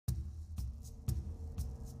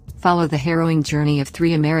follow the harrowing journey of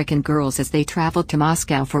three American girls as they traveled to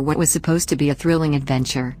Moscow for what was supposed to be a thrilling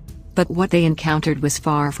adventure. But what they encountered was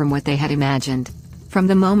far from what they had imagined. From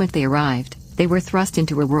the moment they arrived, they were thrust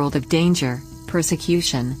into a world of danger,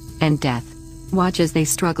 persecution, and death. Watch as they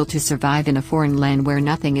struggle to survive in a foreign land where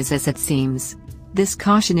nothing is as it seems. This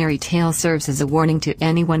cautionary tale serves as a warning to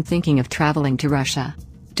anyone thinking of traveling to Russia.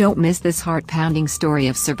 Don't miss this heart-pounding story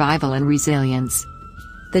of survival and resilience.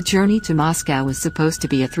 The journey to Moscow was supposed to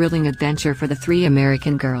be a thrilling adventure for the three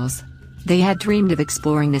American girls. They had dreamed of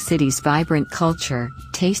exploring the city's vibrant culture,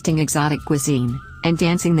 tasting exotic cuisine, and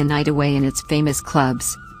dancing the night away in its famous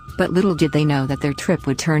clubs. But little did they know that their trip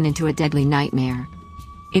would turn into a deadly nightmare.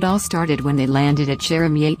 It all started when they landed at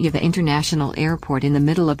Sheremetyevo International Airport in the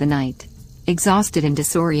middle of the night. Exhausted and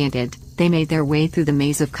disoriented, they made their way through the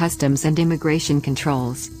maze of customs and immigration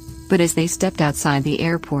controls. But as they stepped outside the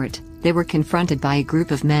airport, they were confronted by a group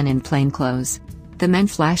of men in plainclothes. The men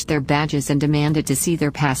flashed their badges and demanded to see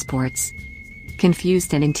their passports.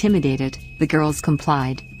 Confused and intimidated, the girls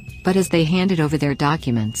complied. But as they handed over their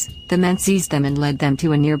documents, the men seized them and led them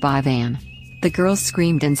to a nearby van. The girls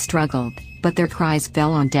screamed and struggled, but their cries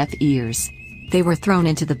fell on deaf ears. They were thrown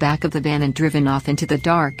into the back of the van and driven off into the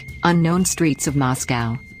dark, unknown streets of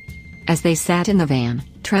Moscow. As they sat in the van,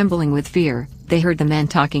 trembling with fear, they heard the men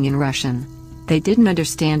talking in Russian. They didn't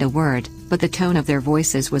understand a word, but the tone of their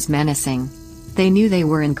voices was menacing. They knew they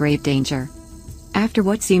were in grave danger. After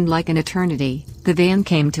what seemed like an eternity, the van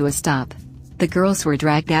came to a stop. The girls were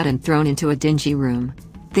dragged out and thrown into a dingy room.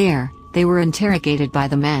 There, they were interrogated by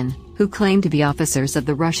the men, who claimed to be officers of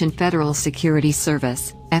the Russian Federal Security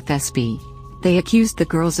Service, FSB. They accused the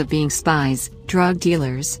girls of being spies, drug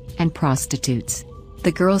dealers, and prostitutes.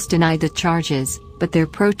 The girls denied the charges, but their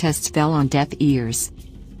protests fell on deaf ears.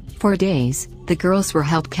 For days, the girls were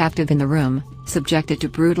held captive in the room, subjected to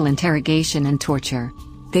brutal interrogation and torture.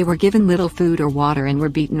 They were given little food or water and were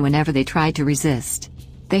beaten whenever they tried to resist.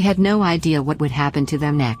 They had no idea what would happen to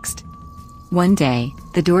them next. One day,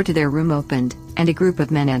 the door to their room opened, and a group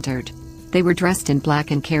of men entered. They were dressed in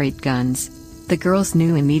black and carried guns. The girls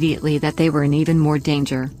knew immediately that they were in even more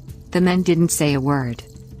danger. The men didn't say a word.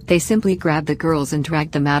 They simply grabbed the girls and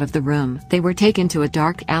dragged them out of the room. They were taken to a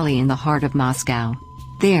dark alley in the heart of Moscow.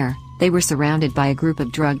 There, they were surrounded by a group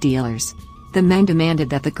of drug dealers. The men demanded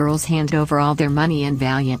that the girls hand over all their money and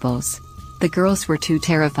valuables. The girls were too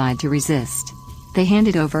terrified to resist. They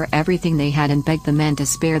handed over everything they had and begged the men to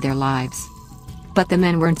spare their lives. But the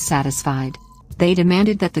men weren't satisfied. They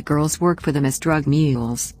demanded that the girls work for them as drug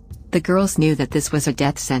mules. The girls knew that this was a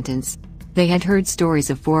death sentence. They had heard stories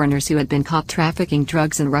of foreigners who had been caught trafficking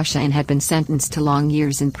drugs in Russia and had been sentenced to long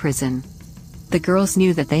years in prison. The girls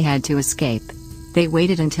knew that they had to escape. They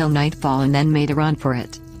waited until nightfall and then made a run for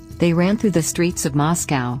it. They ran through the streets of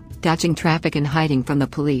Moscow, dodging traffic and hiding from the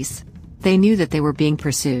police. They knew that they were being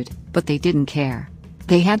pursued, but they didn't care.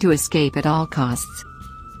 They had to escape at all costs.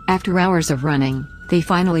 After hours of running, they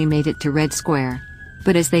finally made it to Red Square.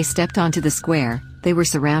 But as they stepped onto the square, they were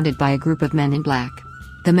surrounded by a group of men in black.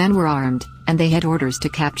 The men were armed, and they had orders to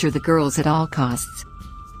capture the girls at all costs.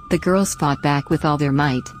 The girls fought back with all their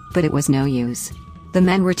might, but it was no use. The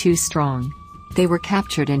men were too strong. They were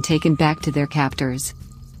captured and taken back to their captors.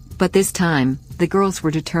 But this time, the girls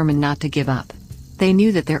were determined not to give up. They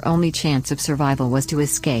knew that their only chance of survival was to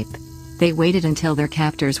escape. They waited until their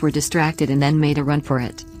captors were distracted and then made a run for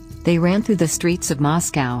it. They ran through the streets of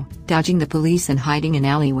Moscow, dodging the police and hiding in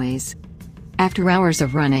alleyways. After hours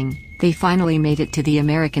of running, they finally made it to the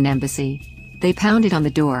American embassy. They pounded on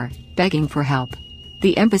the door, begging for help.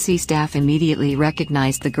 The embassy staff immediately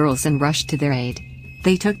recognized the girls and rushed to their aid.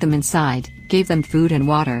 They took them inside, gave them food and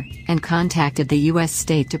water, and contacted the U.S.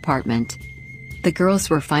 State Department. The girls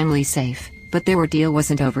were finally safe, but their ordeal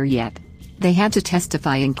wasn't over yet. They had to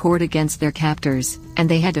testify in court against their captors, and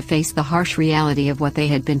they had to face the harsh reality of what they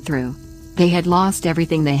had been through. They had lost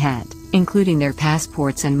everything they had, including their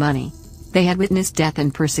passports and money. They had witnessed death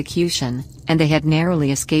and persecution, and they had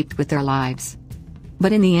narrowly escaped with their lives.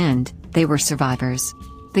 But in the end, they were survivors.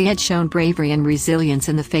 They had shown bravery and resilience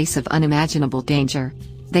in the face of unimaginable danger.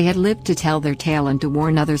 They had lived to tell their tale and to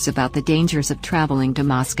warn others about the dangers of traveling to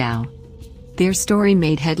Moscow. Their story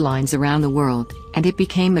made headlines around the world, and it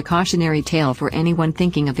became a cautionary tale for anyone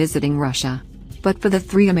thinking of visiting Russia. But for the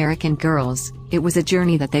three American girls, it was a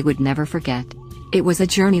journey that they would never forget. It was a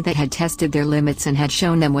journey that had tested their limits and had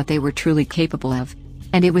shown them what they were truly capable of.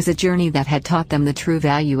 And it was a journey that had taught them the true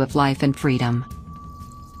value of life and freedom.